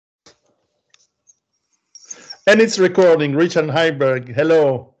And it's recording. Richard Heinberg,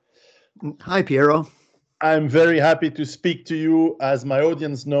 hello. Hi, Piero. I'm very happy to speak to you. As my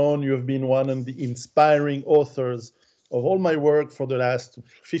audience known, you have been one of the inspiring authors of all my work for the last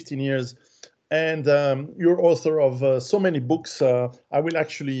 15 years. And you're author of so many books. I will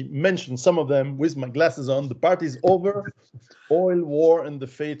actually mention some of them with my glasses on. The Party's Over, Oil, War, and the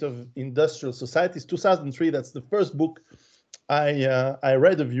Fate of Industrial Societies. 2003, that's the first book I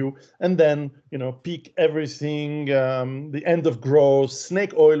read of you, and then peak everything, the end of growth.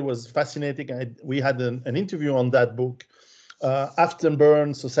 Snake oil was fascinating. We had an interview on that book.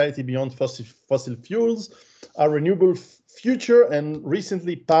 Afterburn, Society Beyond Fossil Fuels, Our Renewable Future, and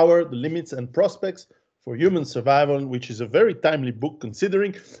recently Power, the Limits and Prospects for Human Survival, which is a very timely book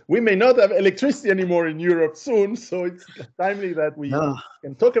considering we may not have electricity anymore in Europe soon. So it's timely that we Yeah.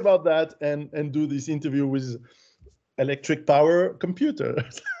 can talk about that and do this interview with electric power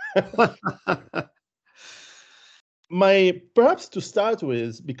computers. Perhaps to start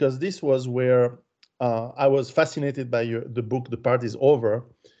with, because this was where I was fascinated by the book, The Party's Over,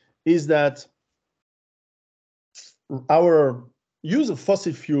 is that our use of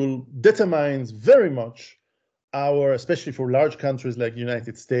fossil fuel determines very much especially for large countries like the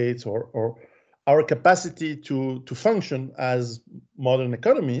United States, or our capacity to function as modern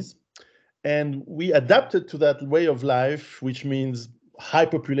economies. And we adapted to that way of life, which means high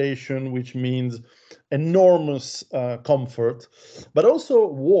population, which means enormous comfort, but also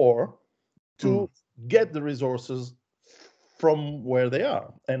war to get the resources from where they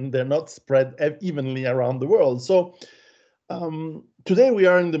are. And they're not spread evenly around the world. So today we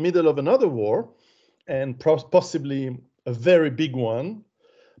are in the middle of another war, and possibly a very big one,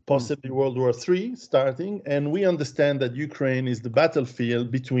 possibly World War III starting. And we understand that Ukraine is the battlefield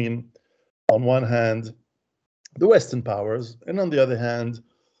between, on one hand, the Western powers, and on the other hand,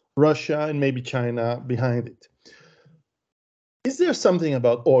 Russia and maybe China behind it. Is there something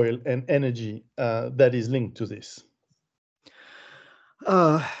about oil and energy that is linked to this?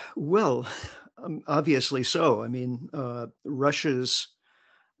 Well, obviously so. I mean, Russia's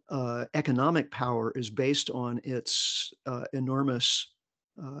economic power is based on its enormous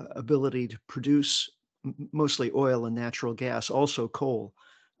ability to produce mostly oil and natural gas, also coal.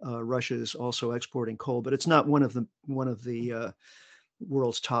 Russia is also exporting coal, but it's not one of the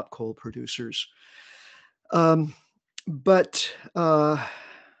world's top coal producers. But the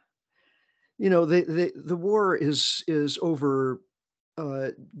war is over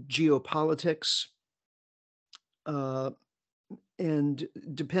geopolitics, and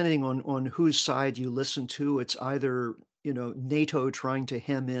depending on whose side you listen to, it's either NATO trying to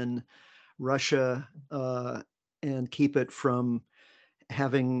hem in Russia and keep it from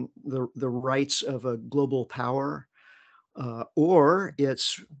having the rights of a global power, or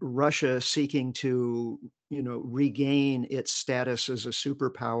it's Russia seeking to regain its status as a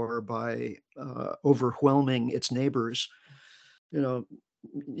superpower by overwhelming its neighbors.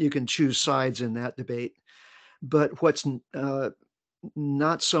 You can choose sides in that debate. But what's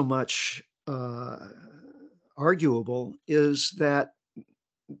not so much arguable is that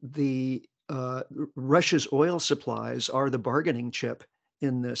the Russia's oil supplies are the bargaining chip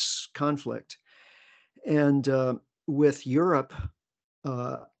in this conflict. And with Europe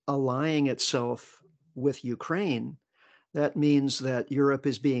allying itself with Ukraine, that means that Europe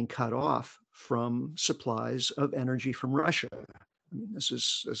is being cut off from supplies of energy from Russia. I mean, this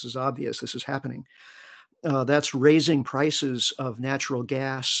is obvious. This is happening. That's raising prices of natural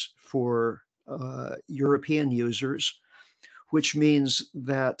gas for European users, which means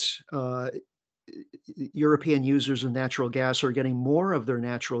that European users of natural gas are getting more of their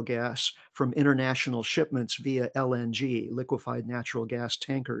natural gas from international shipments via LNG, liquefied natural gas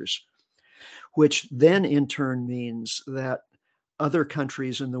tankers, which then in turn means that other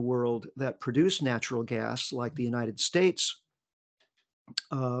countries in the world that produce natural gas, like the United States,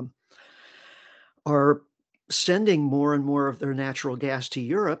 are sending more and more of their natural gas to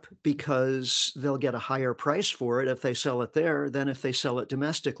Europe because they'll get a higher price for it if they sell it there than if they sell it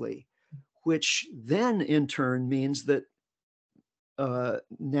domestically, which then in turn means that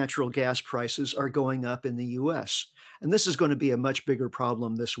natural gas prices are going up in the US. And this is going to be a much bigger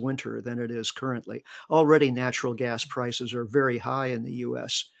problem this winter than it is currently. Already natural gas prices are very high in the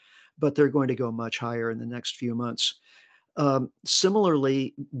US, but they're going to go much higher in the next few months.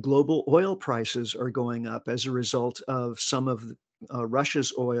 Similarly, global oil prices are going up as a result of some of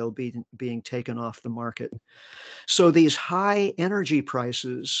Russia's oil being taken off the market. So these high energy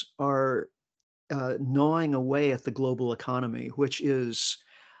prices are gnawing away at the global economy, which is,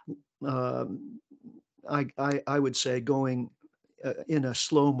 I would say, going in a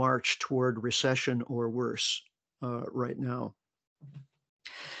slow march toward recession or worse. right now.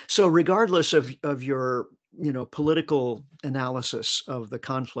 So regardless of your political analysis of the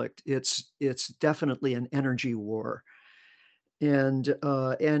conflict, it's definitely an energy war, and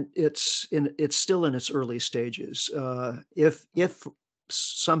it's still in its early stages. If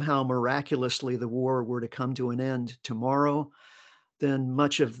somehow miraculously the war were to come to an end tomorrow, then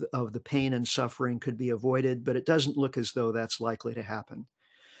much of the pain and suffering could be avoided, but it doesn't look as though that's likely to happen.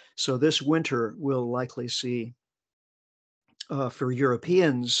 So this winter will likely see, for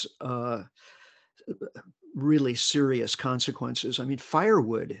Europeans, really serious consequences. I mean,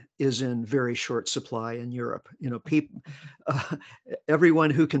 firewood is in very short supply in Europe. People, everyone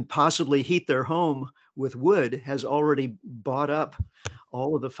who can possibly heat their home with wood has already bought up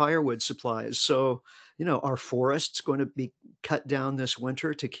all of the firewood supplies. So, are forests going to be cut down this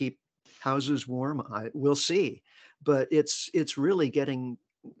winter to keep houses warm? We'll see, but it's really getting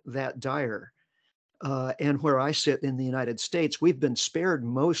that dire. And where I sit in the United States, we've been spared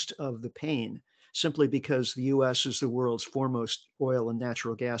most of the pain simply because the US is the world's foremost oil and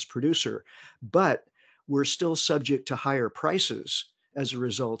natural gas producer. But we're still subject to higher prices as a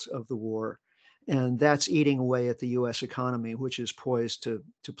result of the war. And that's eating away at the US economy, which is poised to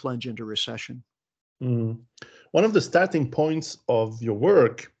plunge into recession. Mm. One of the starting points of your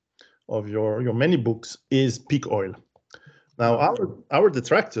work, of your many books, is peak oil. Now, our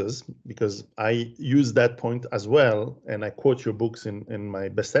detractors, because I use that point as well, and I quote your books in my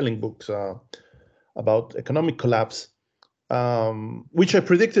best-selling books about economic collapse, which I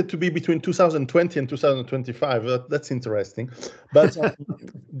predicted to be between 2020 and 2025. That's interesting. But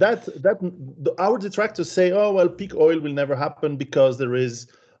our detractors say, oh, well, peak oil will never happen because there is,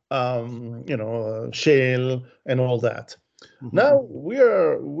 shale and all that. Mm-hmm. Now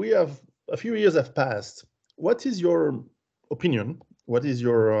we have a few years have passed. What is your opinion? What is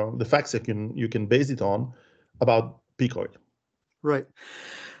your the facts you can base it on about peak oil? Right.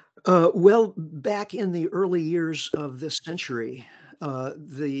 Well, back in the early years of this century,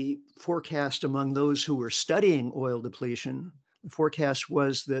 the forecast among those who were studying oil depletion, the forecast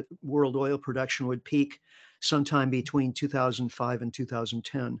was that world oil production would peak sometime between 2005 and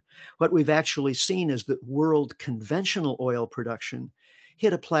 2010. What we've actually seen is that world conventional oil production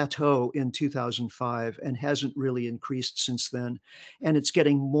hit a plateau in 2005 and hasn't really increased since then. And it's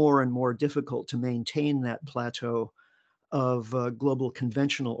getting more and more difficult to maintain that plateau of global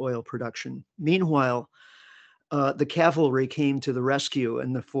conventional oil production. Meanwhile, the cavalry came to the rescue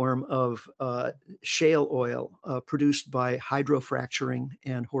in the form of shale oil produced by hydrofracturing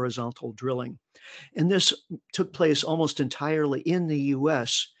and horizontal drilling. And this took place almost entirely in the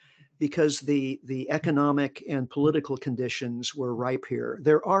US because the economic and political conditions were ripe here.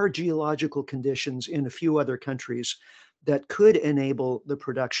 There are geological conditions in a few other countries that could enable the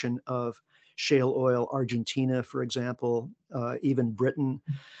production of shale oil, Argentina, for example, even Britain.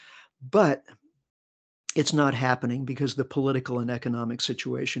 But it's not happening because the political and economic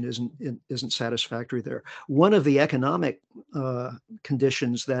situation isn't satisfactory there. One of the economic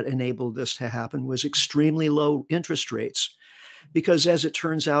conditions that enabled this to happen was extremely low interest rates, because as it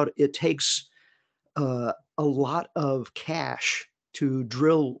turns out, it takes a lot of cash to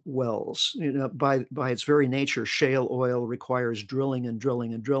drill wells. By its very nature, shale oil requires drilling and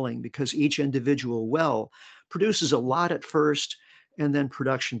drilling and drilling because each individual well produces a lot at first, and then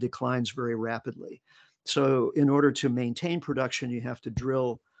production declines very rapidly. So in order to maintain production, you have to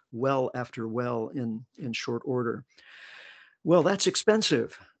drill well after well in short order. Well, that's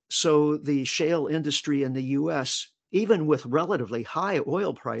expensive. So the shale industry in the US, even with relatively high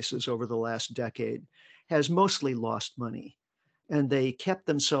oil prices over the last decade, has mostly lost money. And they kept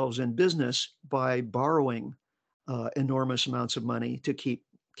themselves in business by borrowing enormous amounts of money to keep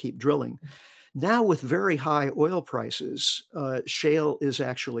drilling. Now, with very high oil prices, shale is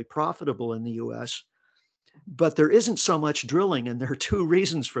actually profitable in the US, but there isn't so much drilling, and there are two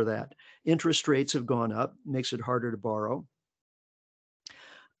reasons for that. Interest rates have gone up, makes it harder to borrow.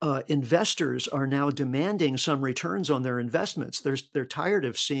 Investors are now demanding some returns on their investments. They're tired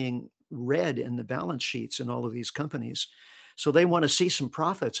of seeing red in the balance sheets in all of these companies. So they want to see some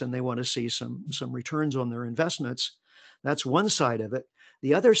profits and they want to see some returns on their investments. That's one side of it.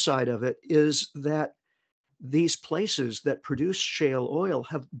 The other side of it is that these places that produce shale oil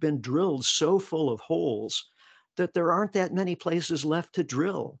have been drilled so full of holes that there aren't that many places left to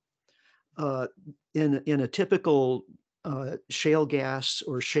drill. In a typical shale gas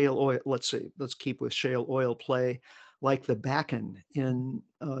or shale oil, let's keep with shale oil play, like the Bakken in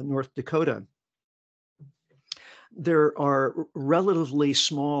North Dakota, there are relatively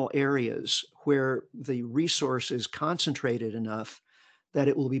small areas where the resource is concentrated enough that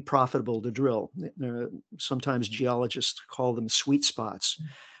it will be profitable to drill. Sometimes geologists call them sweet spots.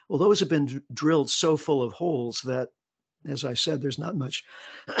 Well, those have been drilled so full of holes that, as I said, there's not much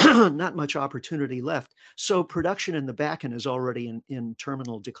not much opportunity left. So production in the Bakken is already in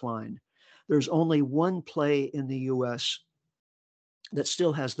terminal decline. There's only one play in the US that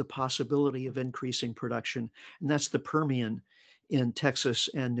still has the possibility of increasing production, and that's the Permian in Texas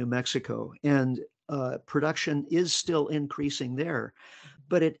and New Mexico. And production is still increasing there,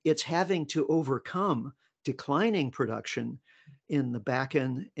 but it's having to overcome declining production in the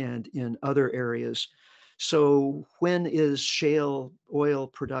Bakken and in other areas. So when is shale oil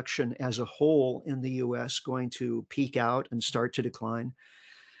production as a whole in the US going to peak out and start to decline?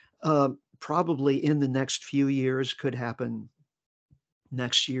 Probably in the next few years, could happen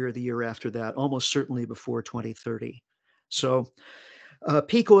next year, the year after that, almost certainly before 2030. So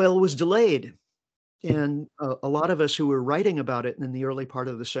peak oil was delayed. And a lot of us who were writing about it in the early part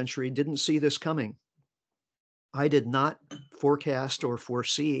of the century didn't see this coming. I did not forecast or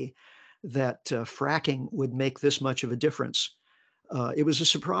foresee that fracking would make this much of a difference. It was a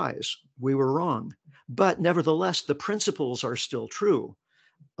surprise. We were wrong. But nevertheless, the principles are still true.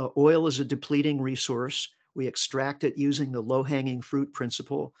 Oil is a depleting resource. We extract it using the low-hanging fruit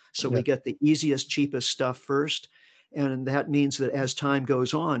principle. So we get the easiest, cheapest stuff first. And that means that as time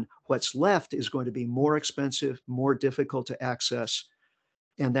goes on, what's left is going to be more expensive, more difficult to access.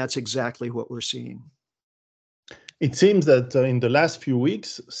 And that's exactly what we're seeing. It seems that in the last few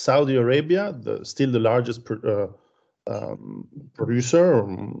weeks, Saudi Arabia, still the largest producer,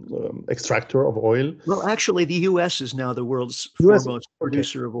 extractor of oil. Well, actually, the U.S. is now the world's foremost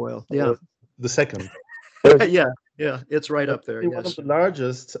producer of oil. Yeah. The second. Yeah, it's right up there. One of the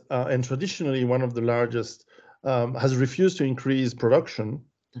largest, and traditionally one of the largest, has refused to increase production,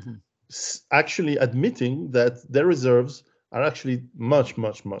 actually admitting that their reserves are actually much,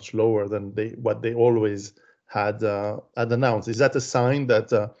 much, much lower than what they always had announced. Is that a sign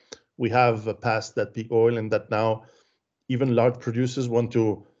that we have passed that peak oil, and that now even large producers want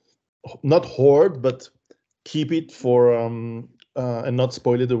to not hoard, but keep it for and not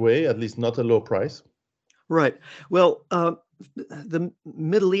spoil it away, at least not a low price? Right. Well, the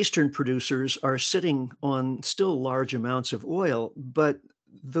Middle Eastern producers are sitting on still large amounts of oil, but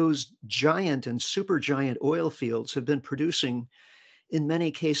those giant and supergiant oil fields have been producing in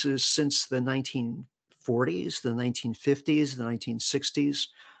many cases since the 1940s, the 1950s, the 1960s.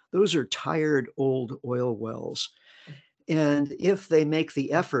 Those are tired old oil wells. And if they make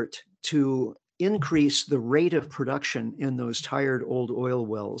the effort to increase the rate of production in those tired old oil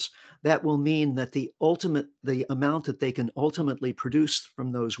wells, that will mean that the amount that they can ultimately produce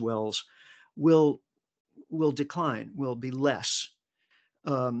from those wells will decline, will be less.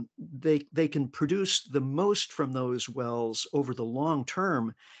 They can produce the most from those wells over the long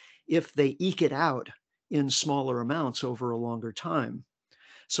term if they eke it out in smaller amounts over a longer time.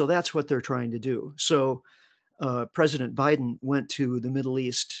 So that's what they're trying to do. So President Biden went to the Middle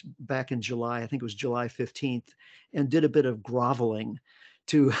East back in July, I think it was July 15th, and did a bit of groveling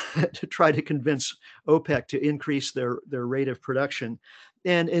to try to convince OPEC to increase their rate of production.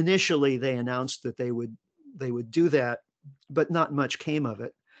 And initially they announced that they would do that, but not much came of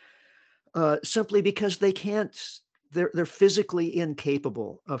it, simply because they can't. They're physically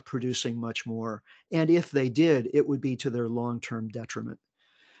incapable of producing much more. And if they did, it would be to their long-term detriment.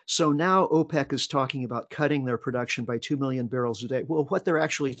 So now OPEC is talking about cutting their production by 2 million barrels a day. Well, what they're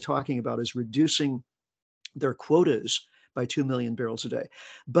actually talking about is reducing their quotas by 2 million barrels a day.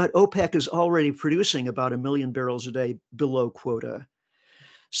 But OPEC is already producing about 1 million barrels a day below quota.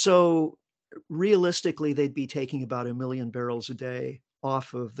 So realistically, they'd be taking about 1 million barrels a day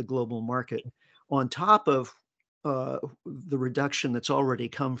off of the global market, on top of the reduction that's already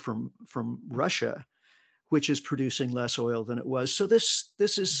come from Russia, which is producing less oil than it was. So this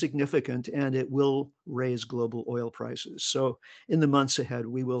is significant, and it will raise global oil prices. So in the months ahead,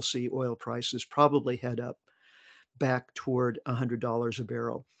 we will see oil prices probably head up back toward $100 a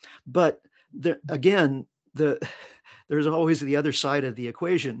barrel. But again, there's always the other side of the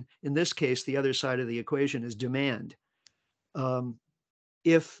equation. In this case, the other side of the equation is demand.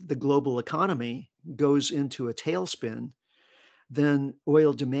 If the global economy goes into a tailspin, then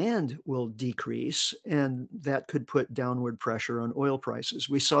oil demand will decrease, and that could put downward pressure on oil prices.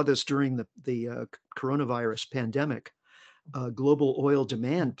 We saw this during the coronavirus pandemic. Global oil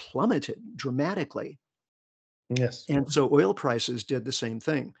demand plummeted dramatically. Yes. And so oil prices did the same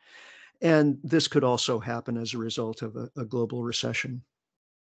thing. And this could also happen as a result of a global recession.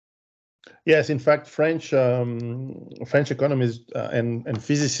 Yes, in fact, French economist and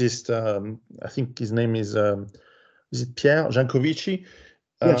physicist, I think his name is is it Pierre Jancovici?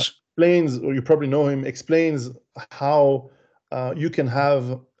 Yes. Explains, or you probably know him, explains how you can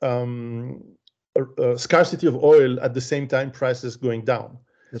have a scarcity of oil at the same time prices going down.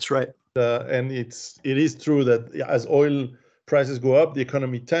 That's right. And it is true that as oil prices go up, the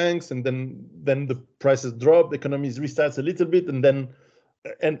economy tanks, and then the prices drop, the economy restarts a little bit, and then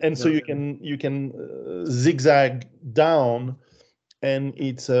so you can zigzag down, and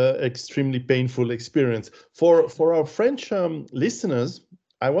it's an extremely painful experience. For our French listeners,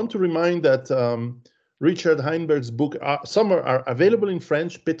 I want to remind that Richard Heinberg's book, some are available in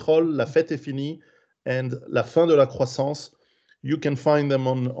French, Pétrole, La Fête est finie, and La fin de la croissance. You can find them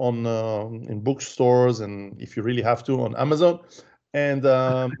in bookstores, and if you really have to, on Amazon. And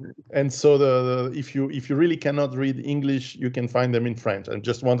so if you really cannot read English, you can find them in French. I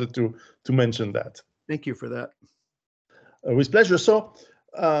just wanted to mention that. Thank you for that. With pleasure. So,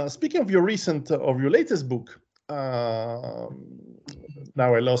 speaking of your latest book, now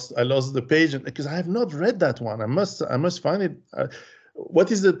I lost the page because I have not read that one. I must find it.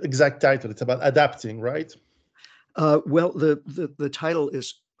 What is the exact title? It's about adapting, right? Well, the title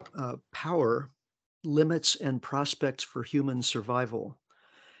is Power, Limits and Prospects for Human Survival.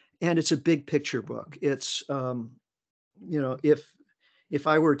 And it's a big picture book. It's, if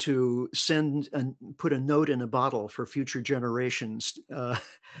I were to send and put a note in a bottle for future generations,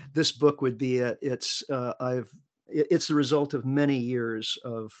 this book would be it. It's the result of many years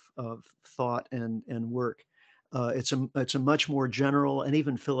of thought and work. It's a much more general and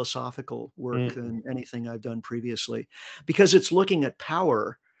even philosophical work than anything I've done previously, because it's looking at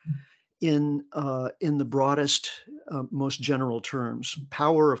power in the broadest, most general terms.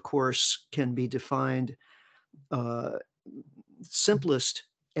 Power, of course, can be defined simplest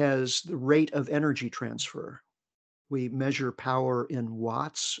as the rate of energy transfer. We measure power in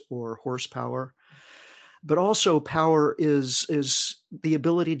watts or horsepower, but also power is the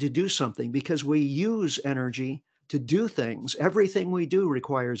ability to do something, because we use energy to do things. Everything we do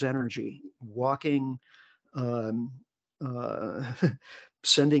requires energy. Walking,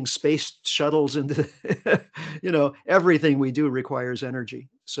 sending space shuttles into, everything we do requires energy.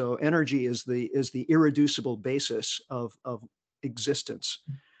 So energy is the irreducible basis of existence.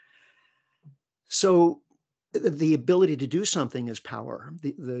 So the ability to do something is power,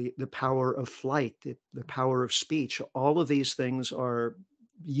 the power of flight, the power of speech. All of these things are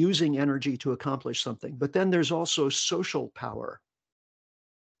using energy to accomplish something. But then there's also social power.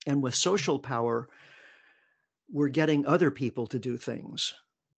 And with social power, we're getting other people to do things.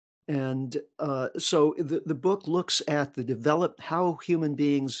 And so the book looks at how human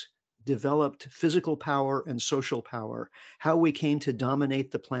beings developed physical power and social power, how we came to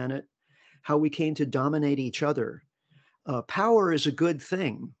dominate the planet, how we came to dominate each other. Power is a good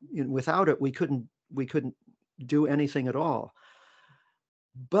thing. Without it, we couldn't do anything at all.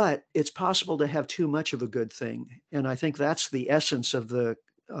 But it's possible to have too much of a good thing, and I think that's the essence of the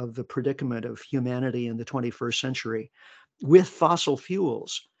predicament of humanity in the 21st century. With fossil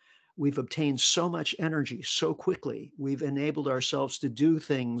fuels, we've obtained so much energy so quickly. We've enabled ourselves to do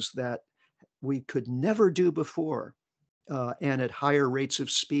things that we could never do before, and at higher rates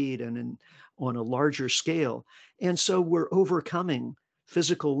of speed and on a larger scale. And so we're overcoming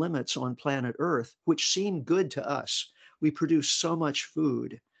physical limits on planet Earth, which seem good to us. We produce so much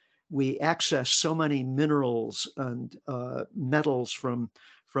food. We access so many minerals and metals from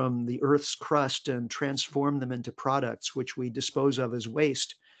the Earth's crust and transform them into products, which we dispose of as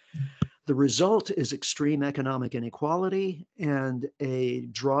waste. The result is extreme economic inequality and a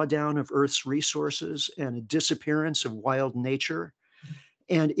drawdown of Earth's resources and a disappearance of wild nature.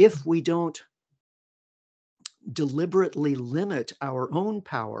 And if we don't deliberately limit our own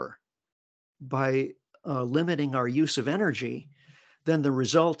power by limiting our use of energy, then the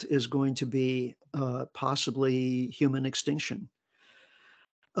result is going to be possibly human extinction.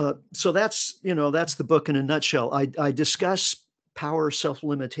 So that's the book in a nutshell. I discuss power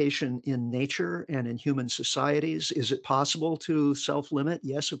self-limitation in nature and in human societies. Is it possible to self-limit?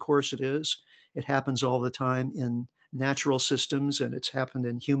 Yes, of course it is. It happens all the time in natural systems, and it's happened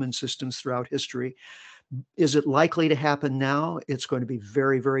in human systems throughout history. Is it likely to happen now? It's going to be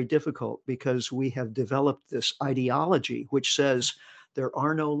very, very difficult, because we have developed this ideology which says there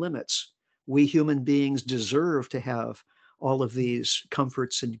are no limits. We human beings deserve to have all of these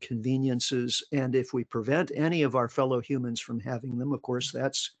comforts and conveniences. And if we prevent any of our fellow humans from having them, of course,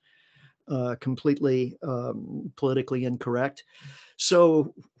 that's completely politically incorrect.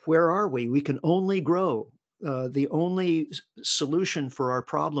 So where are we? We can only grow. The only solution for our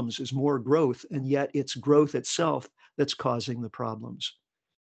problems is more growth, and yet it's growth itself that's causing the problems.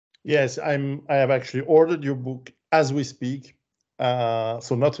 Yes, I have actually ordered your book as we speak.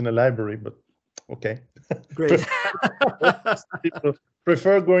 So not in a library, but okay. Great. People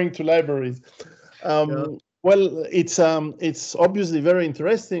prefer going to libraries. Yeah. Well, it's obviously very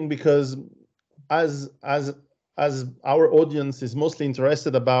interesting because as our audience is mostly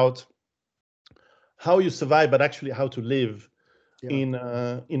interested about how you survive, but actually how to live Yeah.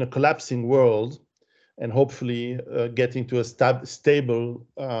 in a collapsing world, and hopefully getting to a stable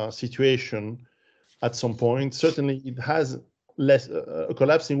situation at some point. Certainly, it has less. A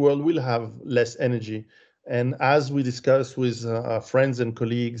collapsing world will have less energy, and as we discussed with friends and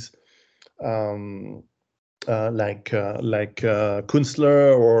colleagues, um, like Kunstler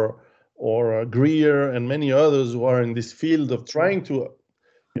or Greer and many others who are in this field of trying to,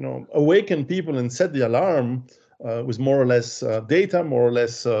 awaken people and set the alarm with more or less data, more or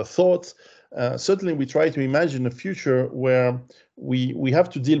less thoughts. Certainly, we try to imagine a future where we have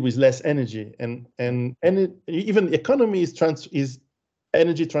to deal with less energy, and even the economy is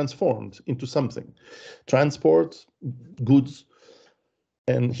energy transformed into something, transport, goods,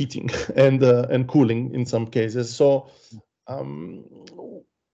 and heating and cooling in some cases. So um,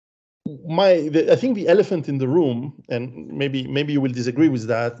 I think the elephant in the room, and maybe you will disagree with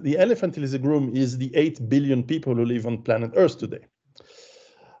that. The elephant in the room is the 8 billion people who live on planet Earth today.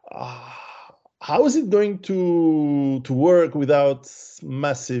 Uh, how is it going to work without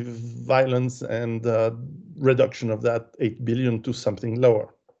massive violence and reduction of that 8 billion to something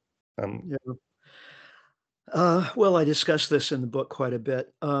lower? Yeah. Well, I discussed this in the book quite a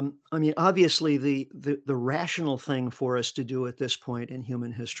bit. I mean, obviously, the rational thing for us to do at this point in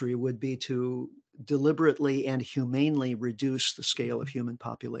human history would be to deliberately and humanely reduce the scale of human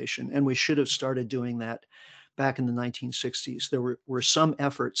population, and we should have started doing that back in the 1960s. There were some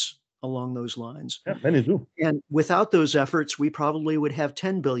efforts along those lines, Yeah, many do. and without those efforts, we probably would have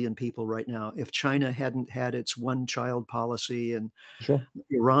 10 billion people right now if China hadn't had its one-child policy, and Sure.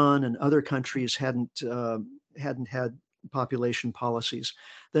 Iran and other countries hadn't had population policies,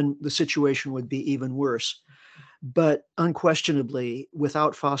 then the situation would be even worse. But unquestionably,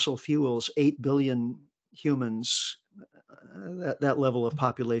 without fossil fuels, 8 billion humans, that level of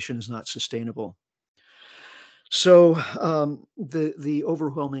population is not sustainable. So the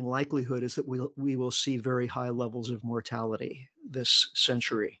overwhelming likelihood is that we will see very high levels of mortality this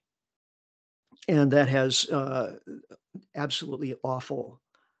century, and that has absolutely awful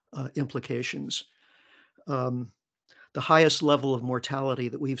implications. Um, the highest level of mortality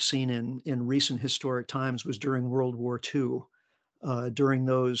that we've seen in recent historic times was during World War II. During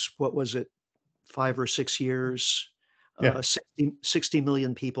those, what was it, 5 or 6 years, Yeah. 60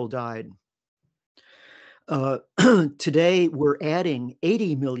 million people died. Today, we're adding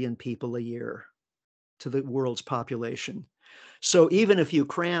 80 million people a year to the world's population. So even if you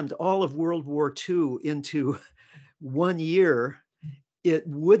crammed all of World War II into 1 year, it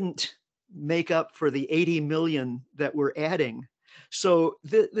wouldn't make up for the 80 million that we're adding. So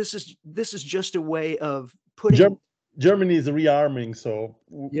this is just a way of putting. Germany is rearming, so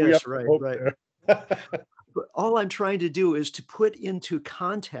we have Yes, right, hope right. there. But all I'm trying to do is to put into Yeah.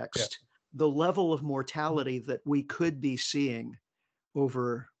 context the level of mortality that we could be seeing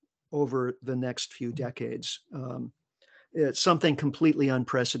over the next few decades. It's something completely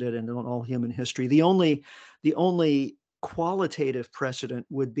unprecedented in all human history. The only qualitative precedent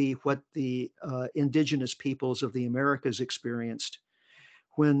would be what the indigenous peoples of the Americas experienced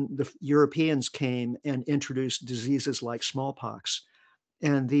when the Europeans came and introduced diseases like smallpox.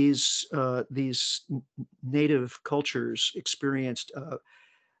 And these native cultures experienced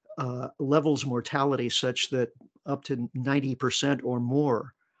levels of mortality such that up to 90% or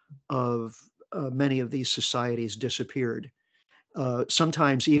more of many of these societies disappeared.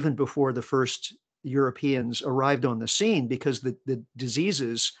 Sometimes even before the first Europeans arrived on the scene, because the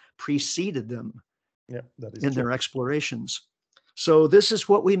diseases preceded them Yeah, that is in true. their explorations. So this is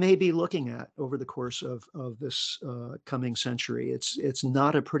what we may be looking at over the course of this coming century. It's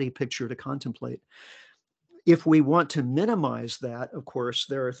not a pretty picture to contemplate. If we want to minimize that, of course,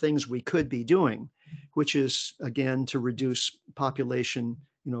 there are things we could be doing, which is, again, to reduce population,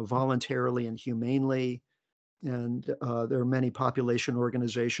 voluntarily and humanely. And there are many population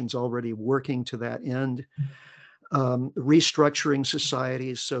organizations already working to that end. Restructuring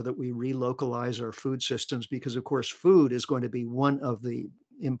societies so that we relocalize our food systems, because, of course, food is going to be one of the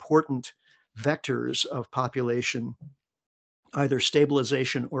important vectors of population, either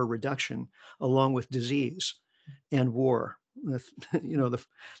stabilization or reduction, along with disease and war.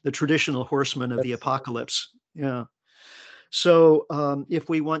 The traditional horsemen of the apocalypse. Yeah. So if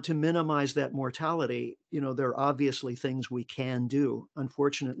we want to minimize that mortality, there are obviously things we can do.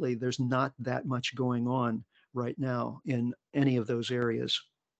 Unfortunately, there's not that much going on right now in any of those areas.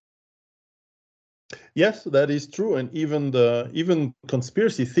 Yes, that is true, and even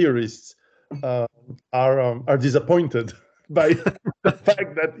conspiracy theorists are disappointed by the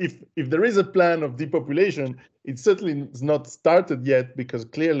fact that if there is a plan of depopulation, it certainly is not started yet, because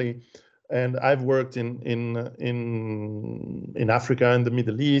clearly, and I've worked in Africa and the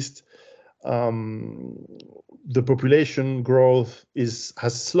Middle East, the population growth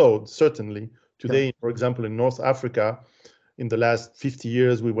has slowed, certainly. Today, Yeah. for example, in North Africa, in the last 50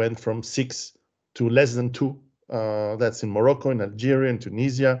 years, we went from 6 to less than 2. That's in Morocco, in Algeria, in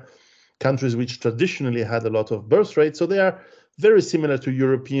Tunisia, countries which traditionally had a lot of birth rates. So they are very similar to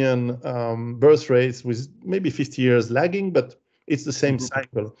European birth rates, with maybe 50 years lagging, but it's the same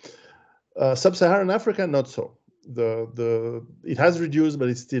cycle. Sub-Saharan Africa, not so. It has reduced, but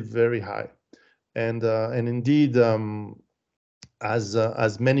it's still very high. And indeed,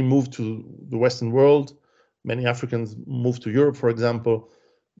 as many move to the Western world, many Africans move to Europe, for example,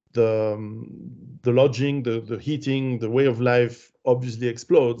 the lodging, the heating, the way of life obviously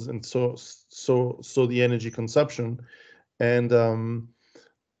explodes, and so the energy consumption, and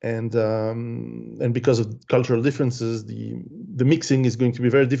because of cultural differences, the mixing is going to be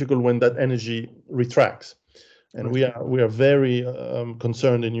very difficult when that energy retracts, and we are very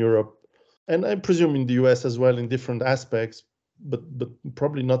concerned in Europe, and I presume in the US as well, in different aspects, but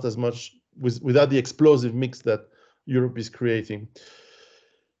probably not as much without the explosive mix that Europe is creating.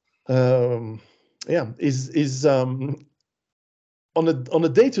 Is on a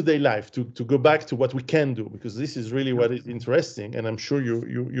day-to-day life, to go back to what we can do, because this is really what is interesting, and I'm sure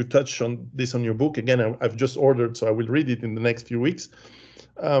you touch on this on your book. Again, I've just ordered, so I will read it in the next few weeks.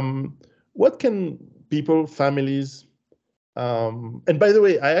 What can people, families, and by the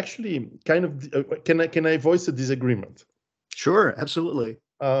way, I actually kind of can I voice a disagreement? Sure, absolutely.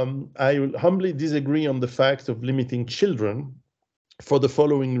 I will humbly disagree on the fact of limiting children, for the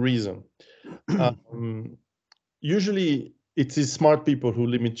following reason. Usually it is smart people who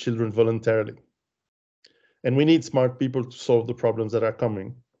limit children voluntarily. And we need smart people to solve the problems that are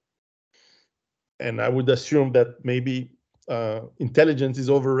coming. And I would assume that maybe intelligence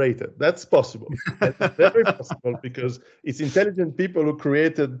is overrated. That's possible. That's very possible, because it's intelligent people who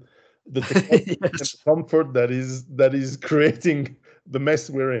created the technology and the comfort that is creating the mess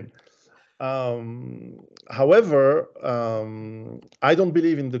we're in. However, I don't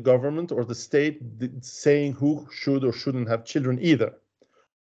believe in the government or the state saying who should or shouldn't have children either.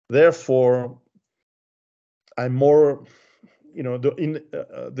 Therefore, I'm more,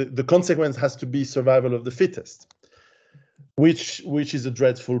 the consequence has to be survival of the fittest, which is a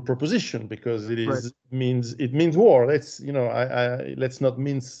dreadful proposition, because it means war. Let's not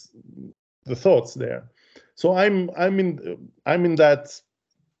mince the thoughts there. So I'm in that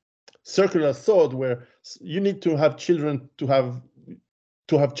circular thought where you need to have children to have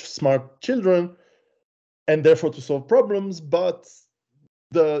smart children, and therefore to solve problems. But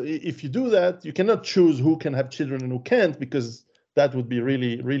if you do that, you cannot choose who can have children and who can't, because that would be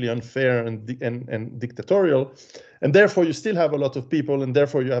really, really unfair and dictatorial. And therefore you still have a lot of people, and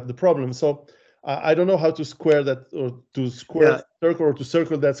therefore you have the problem. So I don't know how to square that, or to square circle, or to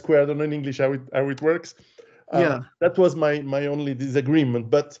circle that square. I don't know in English how it works. That was my only disagreement,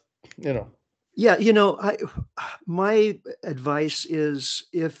 but my advice is,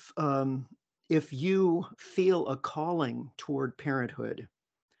 if you feel a calling toward parenthood,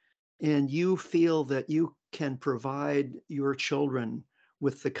 and you feel that you can provide your children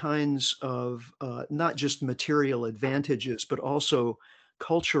with the kinds of not just material advantages, but also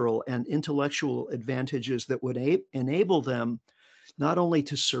cultural and intellectual advantages that would enable them not only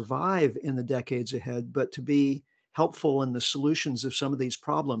to survive in the decades ahead, but to be helpful in the solutions of some of these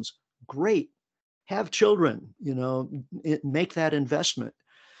problems, great. Have children, make that investment.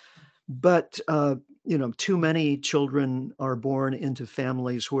 But too many children are born into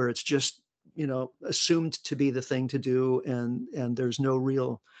families where it's just assumed to be the thing to do, and there's no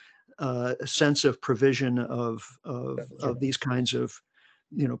real sense of provision of these kinds of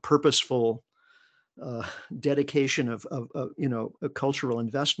purposeful dedication of a cultural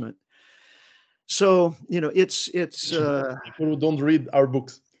investment. So it's people who don't read our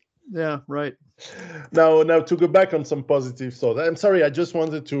books. Yeah, right. Now to go back on some positive thoughts. I'm sorry, I just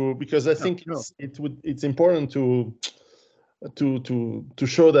wanted to, because I think it's important to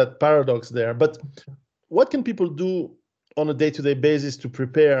show that paradox there. But what can people do on a day-to-day basis to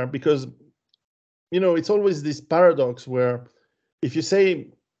prepare? Because it's always this paradox where, if you say,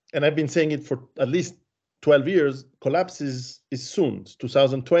 and I've been saying it for at least 12 years, collapse is soon. It's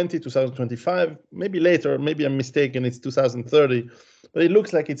 2020, 2025, maybe later, maybe I'm mistaken, it's 2030, but it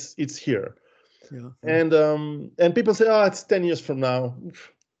looks like it's here. And people say, oh, it's 10 years from now.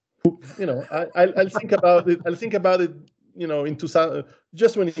 I'll think about it. I'll think about it, in 2000,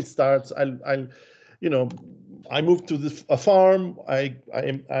 just when it starts. I moved to a farm. I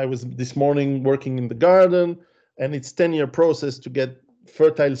was this morning working in the garden, and it's 10-year process to get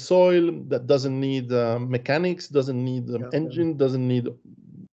fertile soil that doesn't need mechanics, doesn't need engine, doesn't need,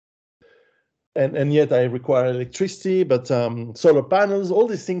 and yet I require electricity. But solar panels, all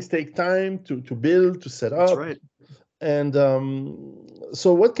these things take time to build, to set up. That's right. And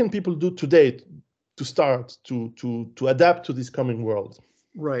so what can people do today to start to adapt to this coming world?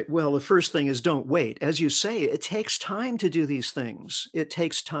 Right. Well, the first thing is don't wait. As you say, it takes time to do these things. It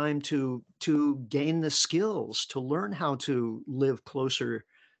takes time to gain the skills, to learn how to live closer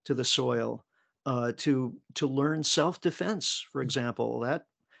to the soil, to learn self-defense, for example.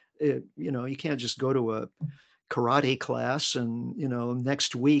 You can't just go to a karate class and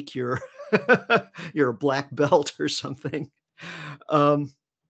next week you're you're a black belt or something.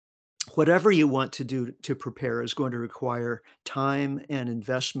 Whatever you want to do to prepare is going to require time and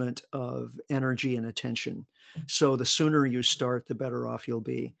investment of energy and attention. So the sooner you start, the better off you'll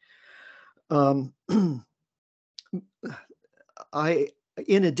be. In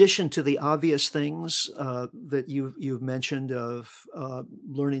addition to the obvious things that you've mentioned of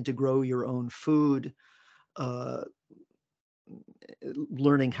learning to grow your own food,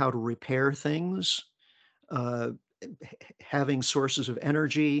 learning how to repair things, having sources of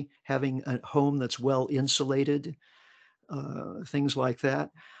energy, having a home that's well insulated, things like that.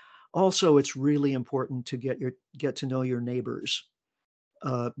 Also, it's really important to get to know your neighbors.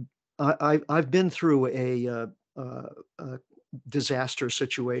 I've been through a disaster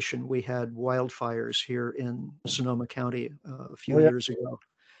situation. We had wildfires here in Sonoma County a few years ago,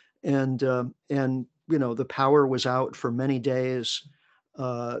 and the power was out for many days.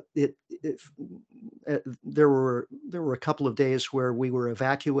 There were a couple of days where we were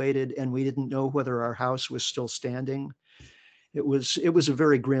evacuated and we didn't know whether our house was still standing. It was a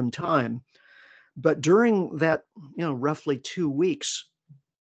very grim time. But during that, roughly 2 weeks,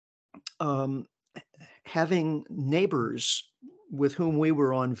 having neighbors with whom we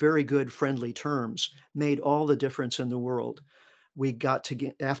were on very good friendly terms made all the difference in the world. We got to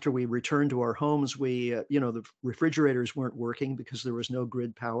get, after we returned to our homes, the refrigerators weren't working because there was no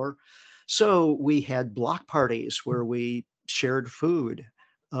grid power. So we had block parties where we shared food.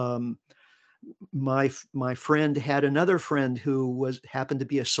 My friend had another friend who happened to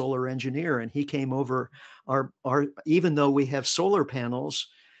be a solar engineer, and he came over. Even though we have solar panels,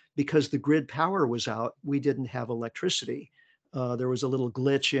 because the grid power was out, we didn't have electricity. There was a little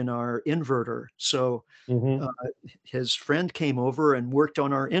glitch in our inverter. So his friend came over and worked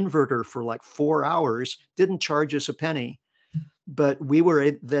on our inverter for like 4 hours, didn't charge us a penny, but we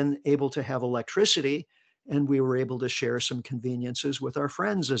were then able to have electricity, and we were able to share some conveniences with our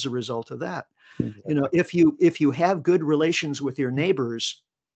friends as a result of that. If you have good relations with your neighbors,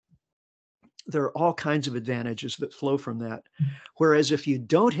 there are all kinds of advantages that flow from that. Whereas if you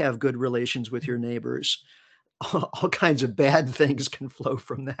don't have good relations with your neighbors, all kinds of bad things can flow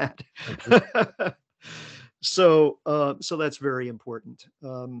from that. So that's very important.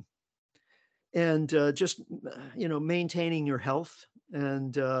 And just maintaining your health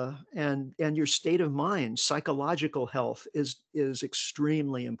and your state of mind, psychological health is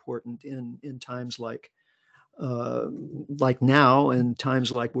extremely important in times like now and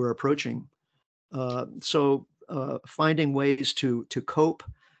times like we're approaching. So finding ways to cope,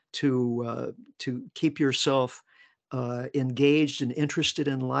 to keep yourself engaged and interested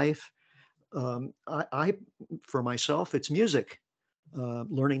in life. For myself, it's music.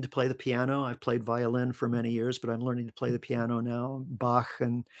 Learning to play the piano. I've played violin for many years, but I'm learning to play the piano now. Bach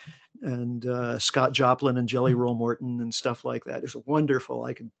and Scott Joplin and Jelly Roll Morton and stuff like that. It's wonderful.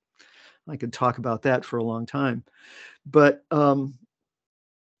 I could talk about that for a long time. But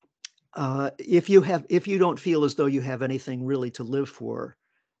if you don't feel as though you have anything really to live for,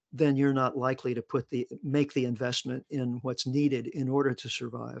 then you're not likely to make the investment in what's needed in order to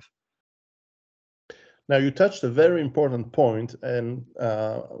survive. Now, you touched a very important point, and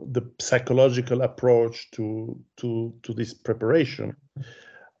the psychological approach to this preparation.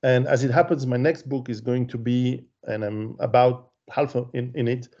 And as it happens, my next book is going to be, and I'm about half in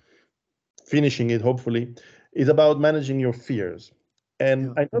it, finishing it hopefully, is about managing your fears.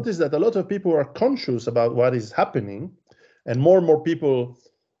 And I noticed that a lot of people are conscious about what is happening, and more people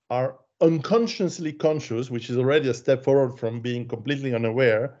are unconsciously conscious, which is already a step forward from being completely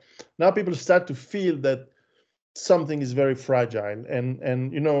unaware. Now people start to feel that something is very fragile. And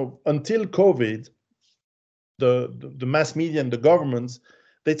until COVID, the mass media and the governments,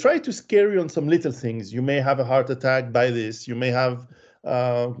 they try to scare you on some little things. You may have a heart attack by this. You may have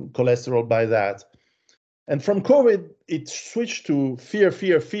cholesterol by that. And from COVID, it switched to fear,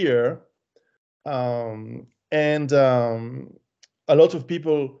 fear, fear. And a lot of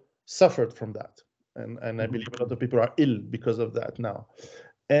people suffered from that. And I believe a lot of people are ill because of that now.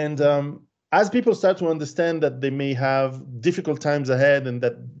 And as people start to understand that they may have difficult times ahead and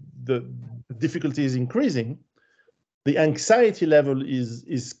that the difficulty is increasing, the anxiety level is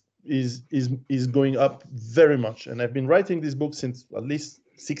going up very much. And I've been writing this book since at least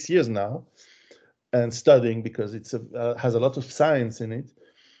 6 years now, and studying because it's has a lot of science in it.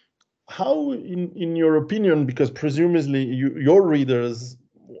 How, in your opinion, because presumably your readers,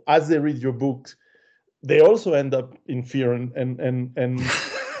 as they read your books, they also end up in fear and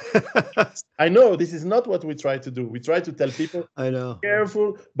I know this is not what we try to do. We try to tell people, I know,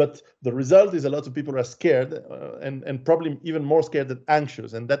 careful, but the result is a lot of people are scared and probably even more scared than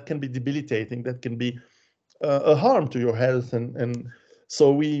anxious, and that can be debilitating. That can be a harm to your health, and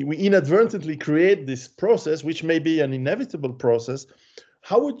so we inadvertently create this process, which may be an inevitable process.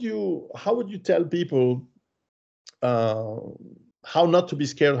 How would you tell people how not to be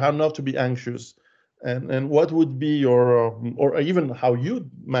scared, how not to be anxious? And what would be your, or even how you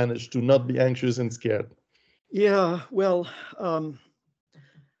manage to not be anxious and scared? Yeah, well,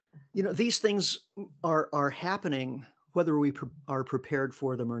 these things are happening whether we are prepared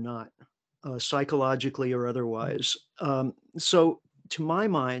for them or not, psychologically or otherwise. So, to my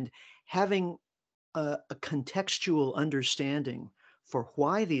mind, having a contextual understanding for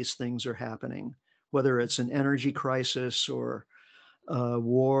why these things are happening, whether it's an energy crisis or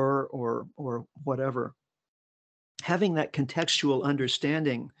war or whatever, having that contextual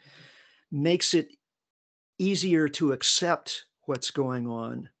understanding makes it easier to accept what's going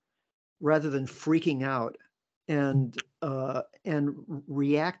on rather than freaking out and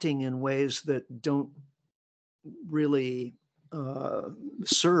reacting in ways that don't really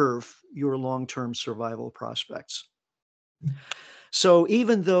serve your long-term survival prospects. So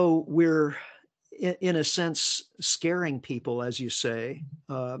even though we're in a sense scaring people, as you say,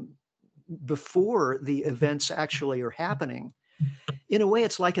 before the events actually are happening, in a way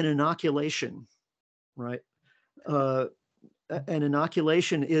it's like an inoculation, right? An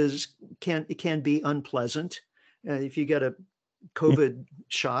inoculation can be unpleasant. If you get a COVID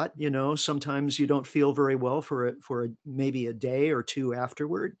shot, sometimes you don't feel very well for maybe a day or two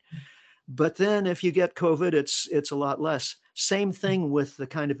afterward. But then if you get COVID, it's a lot less. Same thing with the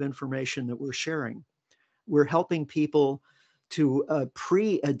kind of information that we're sharing. We're helping people to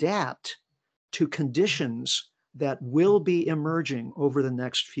pre-adapt to conditions that will be emerging over the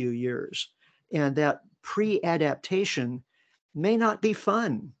next few years. And that pre-adaptation may not be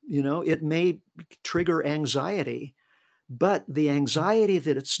fun. It may trigger anxiety, but the anxiety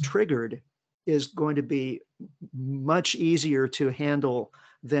that it's triggered is going to be much easier to handle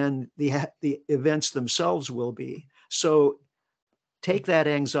than the events themselves will be. So take that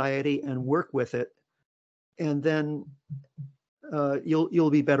anxiety and work with it, and then you'll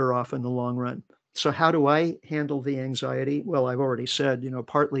be better off in the long run. So how do I handle the anxiety? Well, I've already said,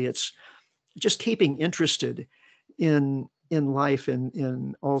 partly it's just keeping interested in life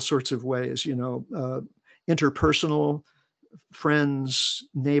in all sorts of ways, interpersonal, friends,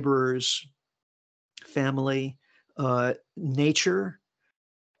 neighbors, family, nature,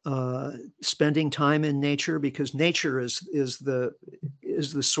 spending time in nature, because nature is the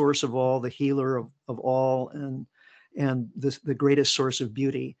source of all, the healer of all, and the greatest source of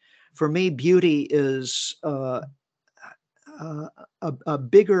beauty. For me, beauty is a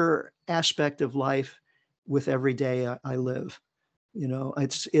bigger aspect of life with every day I live.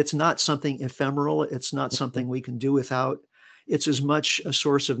 It's not something ephemeral. It's not something we can do without. It's as much a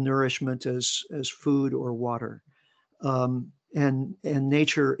source of nourishment as food or water. And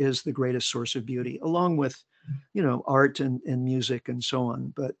nature is the greatest source of beauty, along with, art and music and so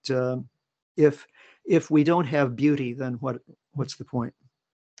on. But if we don't have beauty, then what's the point?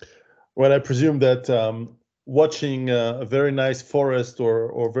 Well, I presume that watching a very nice forest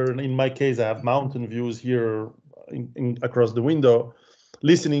or very, in my case, I have mountain views here across the window,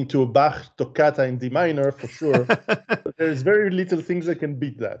 listening to a Bach toccata in D minor, for sure. There's very little things that can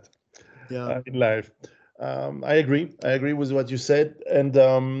beat that in life. I agree with what you said. And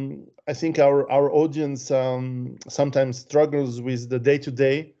I think our audience sometimes struggles with the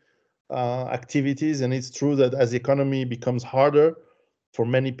day-to-day activities. And it's true that as the economy becomes harder for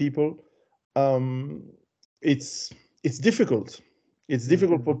many people, it's difficult. It's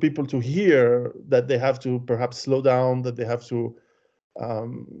difficult for people to hear that they have to perhaps slow down, that they have to,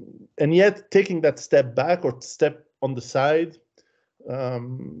 and yet taking that step back or step on the side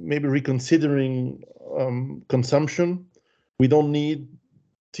maybe reconsidering consumption. We don't need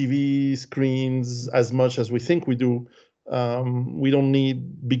TV screens as much as we think we do. We don't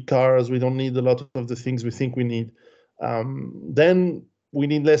need big cars. We don't need a lot of the things we think we need. Then we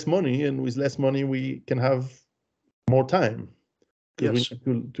need less money, and with less money, we can have more time because Yes.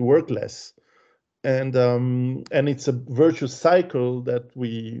 we need to work less. And it's a virtuous cycle that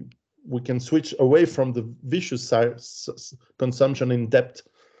we can switch away from the vicious consumption in debt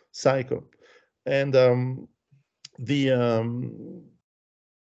cycle. And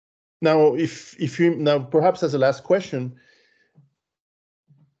now, if you now perhaps as a last question,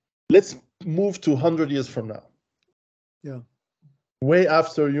 let's move to 100 years from now. Yeah. Way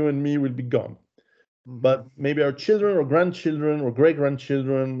after you and me will be gone. But maybe our children or grandchildren or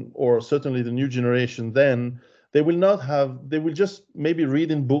great-grandchildren, or certainly the new generation then, they will just maybe read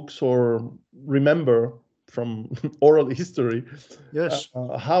in books or remember from oral history. Yes.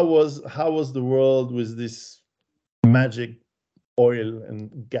 How was the world with this magic oil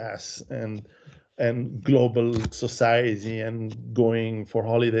and gas and global society and going for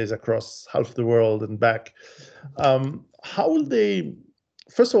holidays across half the world and back? How will they?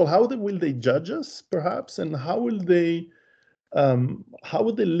 First of all, will they judge us, perhaps, and how would they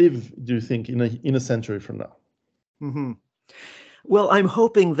live? Do you think in a century from now? Mm-hmm. Well, I'm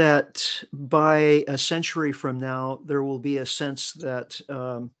hoping that by a century from now, there will be a sense that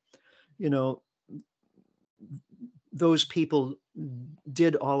those people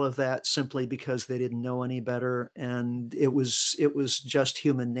did all of that simply because they didn't know any better, and it was just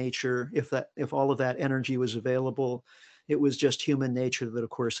human nature. If all of that energy was available, it was just human nature that, of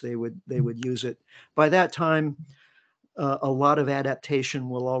course, they would use it. By that time, a lot of adaptation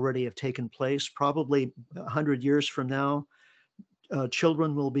will already have taken place. Probably 100 years from now,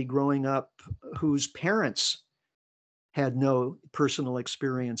 children will be growing up whose parents had no personal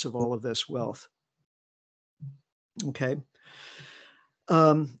experience of all of this wealth. Okay.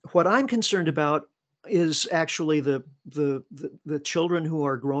 What I'm concerned about is actually the children who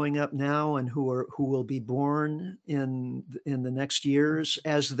are growing up now and who will be born in the next years.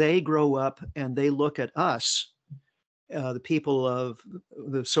 As they grow up and they look at us, the people of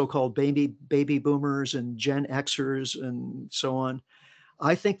the so-called baby boomers and Gen Xers and so on,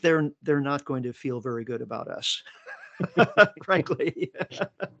 I think they're not going to feel very good about us, frankly.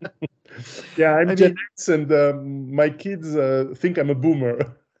 Yeah, I'm Gen X, and my kids think I'm a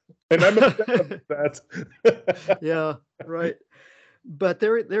boomer, and I'm upset about that. Yeah, right. But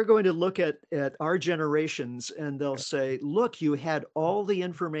they're going to look at our generations and they'll say, "Look, you had all the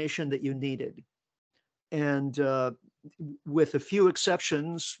information that you needed, and with a few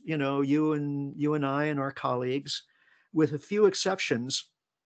exceptions, you and I and our colleagues, with a few exceptions,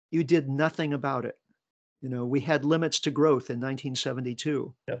 you did nothing about it. We had limits to growth in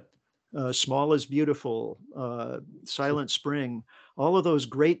 1972. Yeah. Small is Beautiful, Silent Spring, all of those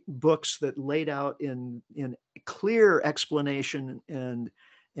great books that laid out in clear explanation and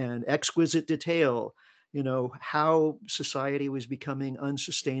exquisite detail, how society was becoming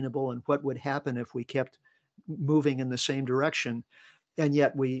unsustainable and what would happen if we kept moving in the same direction. And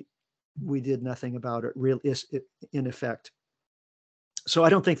yet we did nothing about it, in effect. So I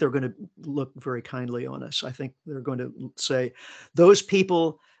don't think they're going to look very kindly on us. I think they're going to say, those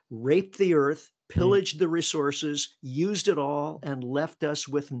people raped the earth, pillaged the resources, used it all, and left us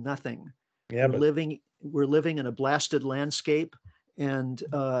with nothing. Yeah, we're living in a blasted landscape, and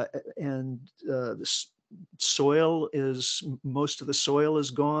the soil is, most of the soil is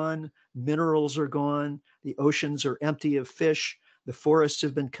gone, minerals are gone, the oceans are empty of fish, the forests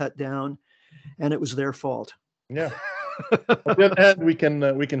have been cut down, and it was their fault. Yeah. On the other hand, we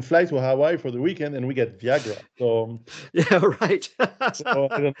can fly to Hawaii for the weekend and we get Viagra. So yeah, right. So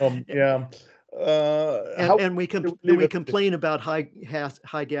I don't know. Yeah. And we complain about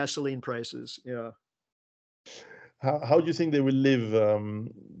high gasoline prices. Yeah. How do you think they will live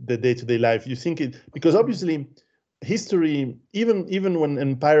the day-to-day life? You think because obviously history, even when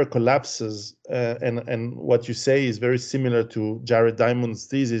empire collapses, and what you say is very similar to Jared Diamond's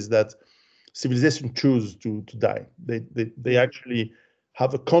thesis that civilization choose to die. They actually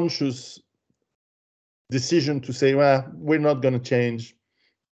have a conscious decision to say, well, we're not going to change,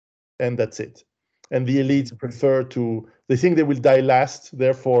 and that's it. And the elites they think they will die last,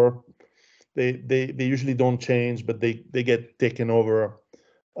 therefore they usually don't change, but they get taken over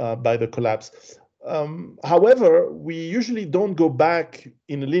by the collapse. However, we usually don't go back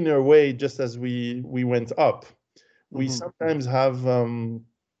in a linear way, just as we went up. We sometimes have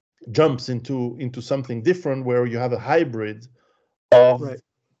jumps into something different, where you have a hybrid of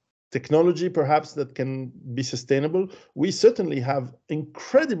technology perhaps that can be sustainable. We certainly have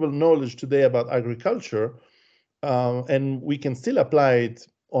incredible knowledge today about agriculture, and we can still apply it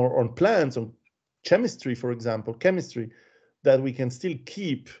on plants, on chemistry, for example, chemistry, that we can still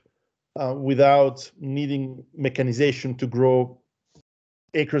keep without needing mechanization to grow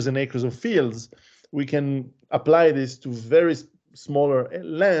acres and acres of fields. We can apply this to very smaller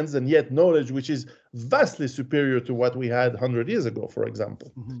lands and yet knowledge which is vastly superior to what we had 100 years ago, for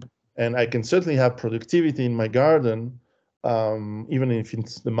example. Mm-hmm. And I can certainly have productivity in my garden, even if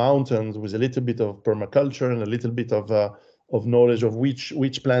it's the mountains, with a little bit of permaculture and a little bit of knowledge of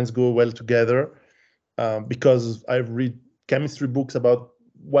which plants go well together, because I've read chemistry books about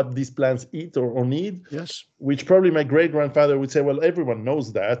what these plants eat or need. Yes. Which probably my great-grandfather would say, well, everyone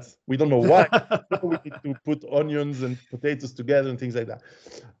knows that. We don't know why. We need to put onions and potatoes together and things like that.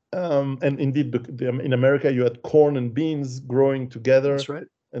 And indeed, in America, you had corn and beans growing together. That's right.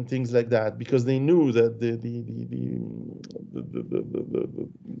 And things like that, because they knew that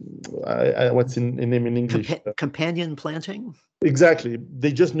what's in name in English? Companion planting? Exactly.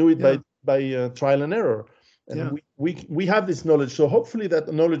 They just knew it by trial and error. And we have this knowledge, so hopefully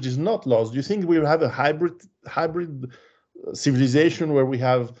that knowledge is not lost. Do you think we will have a hybrid civilization where we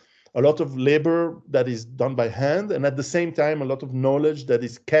have a lot of labor that is done by hand, and at the same time a lot of knowledge that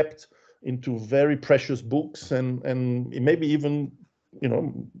is kept into very precious books and maybe even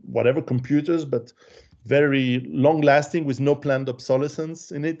whatever computers, but very long lasting with no planned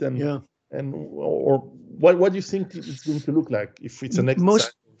obsolescence in it, or what do you think it's going to look like if it's an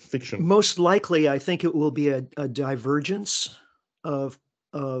exercise? Fiction. Most likely, I think it will be a divergence of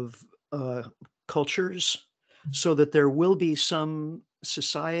cultures, so that there will be some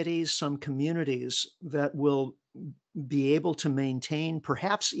societies, some communities that will be able to maintain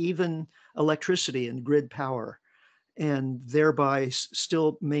perhaps even electricity and grid power, and thereby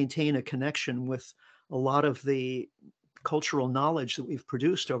still maintain a connection with a lot of the cultural knowledge that we've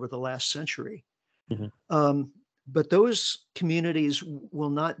produced over the last century. Mm-hmm. But those communities will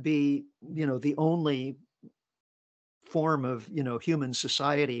not be, the only form of, human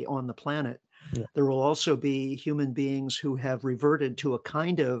society on the planet. Yeah. There will also be human beings who have reverted to a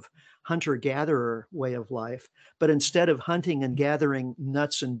kind of hunter-gatherer way of life, but instead of hunting and gathering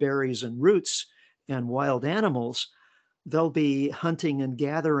nuts and berries and roots and wild animals, they'll be hunting and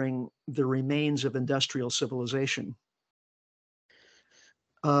gathering the remains of industrial civilization.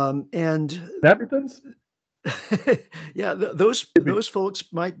 And inhabitants? Yeah, those folks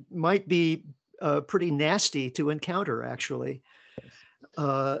might be pretty nasty to encounter, actually.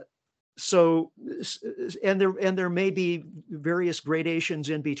 So, and there may be various gradations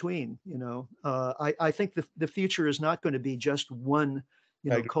in between. I think the future is not going to be just one,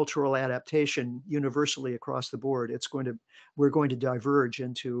 cultural adaptation universally across the board. We're going to diverge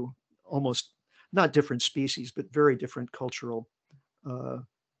into almost not different species, but very different cultural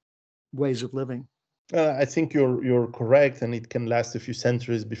ways of living. I think you're correct, and it can last a few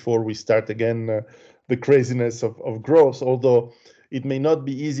centuries before we start again the craziness of growth. Although it may not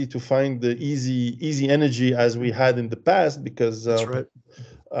be easy to find the easy energy as we had in the past, because that's right.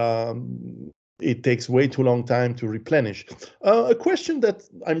 It takes way too long time to replenish. A question that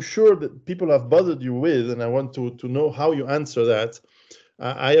I'm sure that people have bothered you with, and I want to know how you answer that.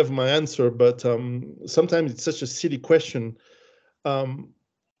 I have my answer, but sometimes it's such a silly question.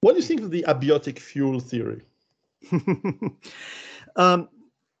 What do you think of the abiotic fuel theory? I'm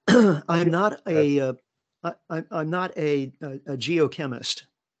not a geochemist,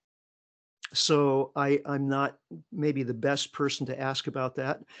 so I'm not maybe the best person to ask about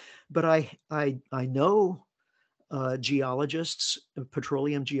that. But I know geologists,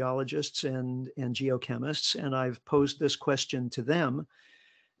 petroleum geologists, and geochemists, and I've posed this question to them,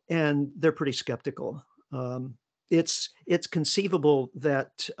 and they're pretty skeptical. It's conceivable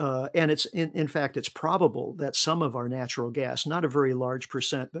that, and it's in fact, it's probable that some of our natural gas, not a very large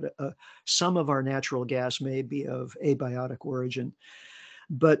percent, but some of our natural gas may be of abiotic origin.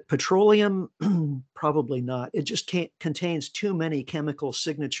 But petroleum, probably not. It just contains too many chemical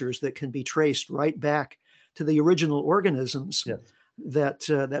signatures that can be traced right back to the original organisms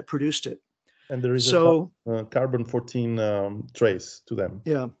that produced it. And there is a carbon-14 trace to them.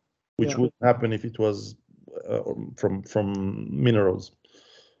 Yeah. Which would happen if it was from minerals.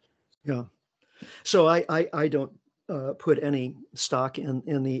 Yeah. So I don't put any stock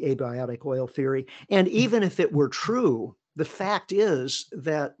in the abiotic oil theory. And even if it were true, the fact is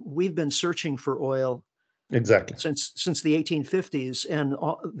that we've been searching for oil exactly since the 1850s, and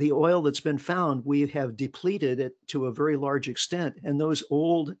the oil that's been found, we have depleted it to a very large extent. And those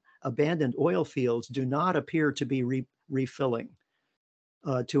old abandoned oil fields do not appear to be refilling.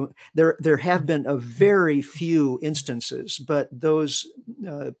 There have been a very few instances, but those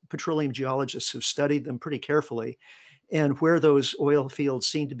petroleum geologists have studied them pretty carefully. And where those oil fields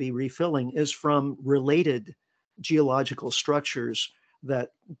seem to be refilling is from related geological structures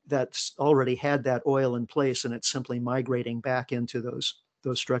that's already had that oil in place, and it's simply migrating back into those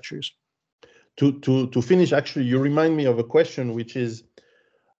structures. To finish, actually, you remind me of a question, which is,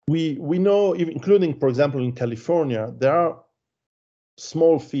 we know, including, for example, in California, there are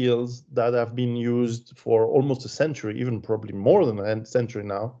small fields that have been used for almost a century, even probably more than a century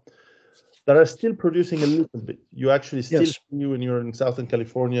now, that are still producing a little bit. You actually still Yes. see, when you're in Southern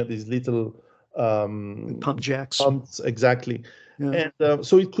California, these little pump jacks. Pumps, exactly. Yeah. And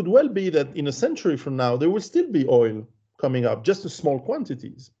so it could well be that in a century from now, there will still be oil coming up, just in small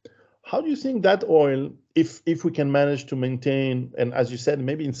quantities. How do you think that oil, if we can manage to maintain, and as you said,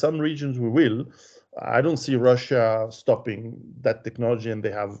 maybe in some regions we will, I don't see Russia stopping that technology, and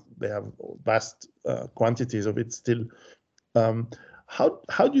they have vast quantities of it still.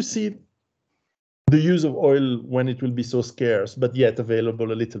 How do you see the use of oil when it will be so scarce, but yet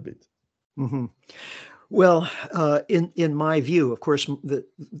available a little bit? Mm-hmm. Well, in my view, of course,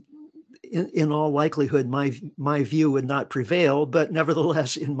 in all likelihood, my view would not prevail. But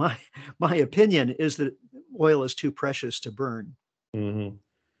nevertheless, in my opinion, is that oil is too precious to burn. Mm-hmm.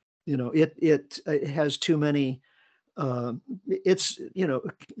 You know, it has too many. It's,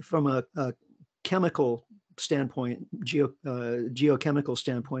 from a chemical standpoint, geochemical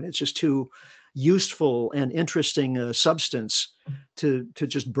standpoint, it's just too useful and interesting substance to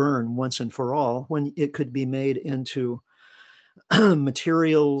just burn once and for all, when it could be made into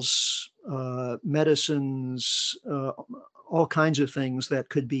materials, medicines, all kinds of things that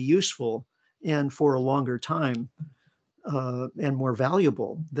could be useful and for a longer time, and more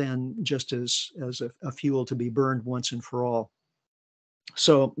valuable than just as a fuel to be burned once and for all.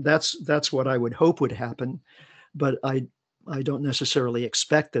 So that's what I would hope would happen, but I don't necessarily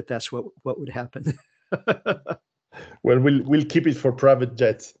expect that that's what would happen. Well, we'll keep it for private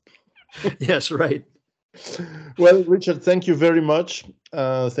jets. Yes, right. Well, Richard, thank you very much.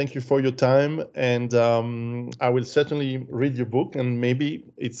 Thank you for your time, and I will certainly read your book, and maybe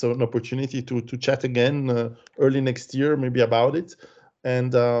it's an opportunity to chat again early next year, maybe about it.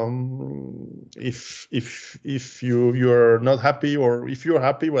 And if you're not happy, or if you're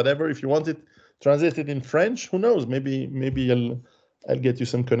happy, whatever, if you want it translated in French, who knows? Maybe I'll get you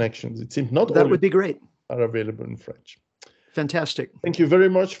some connections. It seems not That all would be great. are available in French. Fantastic. Thank you very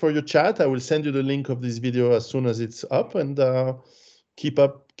much for your chat. I will send you the link of this video as soon as it's up, and keep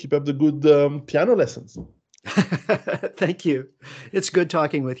up the good piano lessons. Thank you. It's good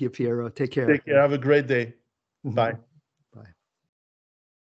talking with you, Piero. Take care. Take care. Have a great day. Bye.